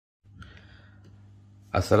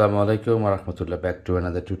Assalamualaikum warahmatullah. Back to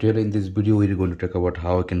another tutorial. In this video we are going to talk about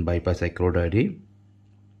how I can bypass iCloud ID.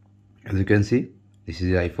 As you can see, this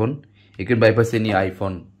is the iPhone. You can bypass any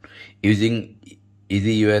iPhone using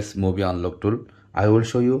EaseUS MobiUnlock tool. I will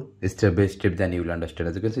show you step by step, then you will understand.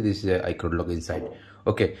 As you can see, this is the iCloud lock inside.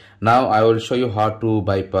 Okay, now I will show you how to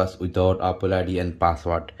bypass without Apple ID and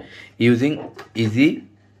password using as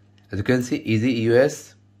you can see,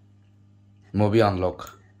 EaseUS MobiUnlock.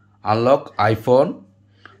 Unlock iPhone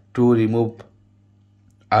to remove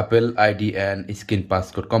Apple ID and skin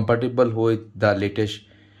passcode, compatible with the latest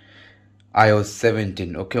iOS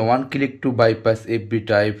 17. Okay, one click to bypass every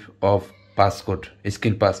type of passcode,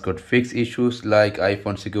 skin passcode, fix issues like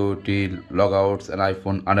iPhone security logouts and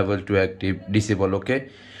iPhone unable to active disable. Okay,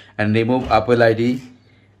 and remove Apple ID,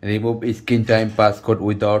 remove skin time passcode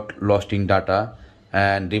without losing data,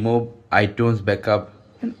 and remove iTunes backup,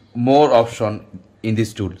 and more option in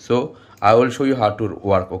this tool. So I will show you how to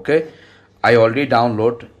work. Okay, I already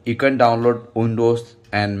download. You can download Windows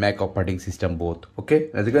and Mac operating system both.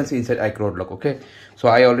 Okay, as you can see inside iCloud lock. Okay, so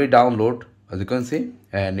I already download, as you can see,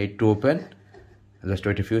 and need to open. Just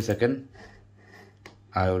wait a few seconds.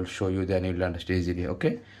 I will show you, then you will understand easily.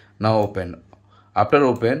 Okay, now open. After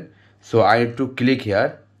open, so I need to click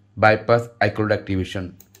here, bypass iCloud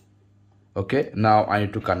activation. Okay, now I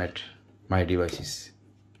need to connect my devices.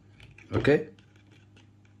 Okay,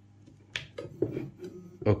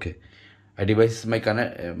 I devices my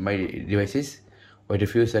devices. Wait a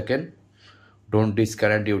few seconds. Don't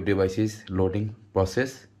disconnect your devices. Loading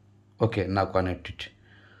process. Okay, now connect it.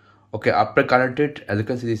 Okay, after connected, as you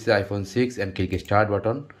can see, this is iPhone 6 and click start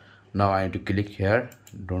button. Now I need to click here.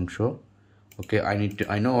 Don't show. Okay,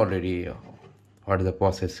 I know already what is the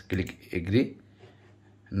process. Click agree.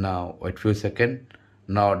 Now wait few seconds.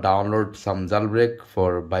 Now download some jailbreak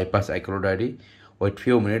for bypass iCloud ID. Wait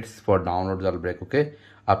few minutes for download jailbreak. Okay,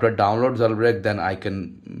 after download jailbreak, then I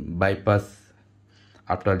can bypass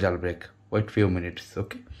after jailbreak. Wait few minutes.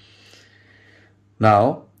 Okay,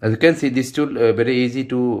 now as you can see, this tool very easy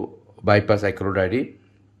to bypass iCloud ID.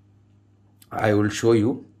 I will show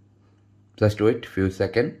you. Just wait few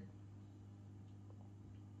seconds.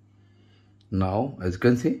 Now as you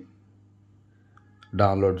can see,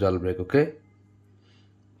 download jailbreak.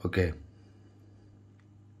 Okay,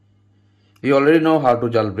 you already know how to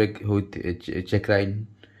jailbreak with 𝐃𝐢𝐬𝐜𝐿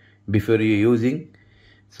before you using,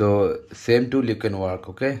 so same tool you can work.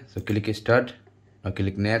 Okay, so click start. Now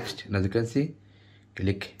click next. As you can see,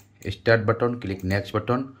 click start button, click next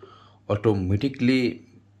button. Automatically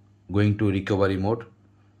going to recovery mode.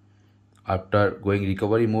 After going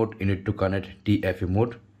recovery mode, you need to connect DFE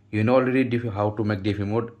mode. You know already how to make DFE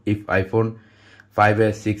mode. If iPhone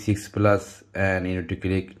 5s, 6 Plus, and you need to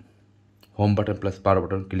click home button plus power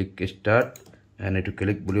button, click start, and need to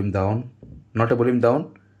click volume down, not a volume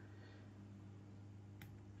down,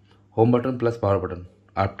 home button plus power button.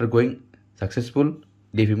 After going successful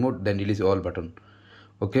DFE mode, then release all button.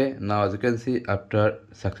 Okay, now as you can see, after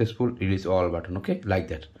successful release all button. Okay, like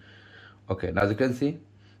that. Okay, now as you can see,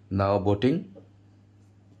 now booting,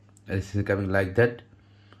 this is coming like that.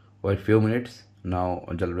 Wait few minutes. Now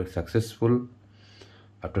jailbreak successful.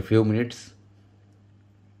 After few minutes,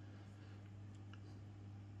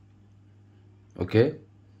 okay,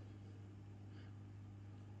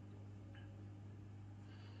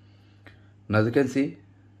 now as you can see,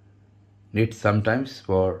 need sometimes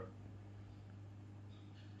for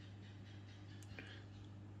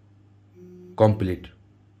complete.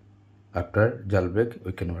 After jailbreak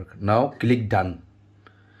we can work. Now click done.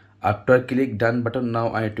 After click done button,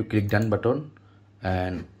 now I need to click done button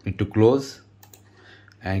and need to close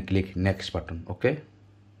and click next button. Okay,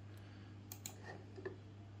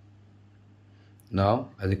 now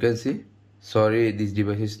as you can see, sorry, this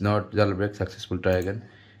device is not jailbreak successful, try again.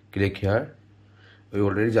 Click here. We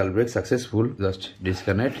already jailbreak successful. Just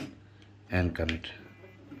disconnect and connect.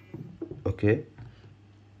 Okay,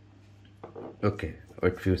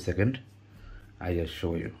 wait few seconds. I just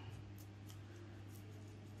show you.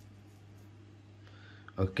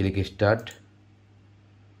 Okay, click start.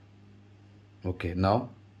 Okay, now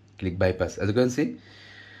click bypass. As you can see,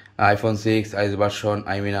 iPhone 6 iOS version,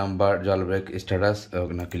 IMEI number, jailbreak status.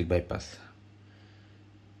 Okay, now click bypass.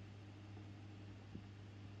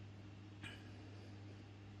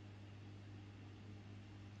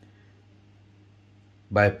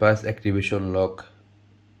 Bypass activation lock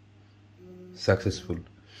successful.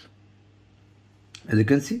 As you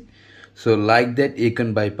can see, so like that you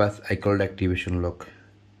can bypass iCloud activation lock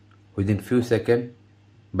within few seconds.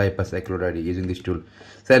 Bypass iCloud ID using this tool.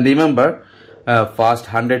 So and remember, first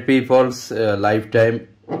 100 people's lifetime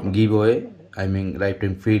giveaway, I mean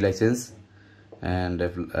lifetime free license, and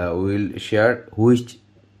we will share which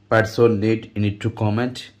person you need to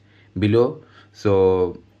comment below.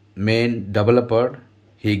 So main developer,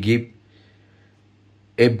 he give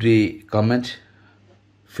every comment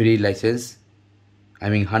free license, I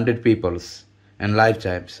mean 100 peoples and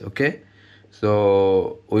lifetimes. Okay,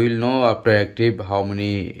 so we will know after active how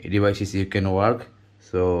many devices you can work.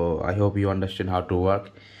 So I hope you understand how to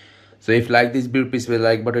work. So if you like this video, please press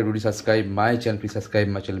like button, subscribe my channel, please subscribe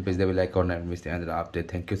my channel, please the bell icon and miss the other update.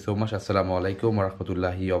 Thank you so much. Assalamu alaikum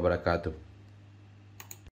warahmatullahi wabarakatuh.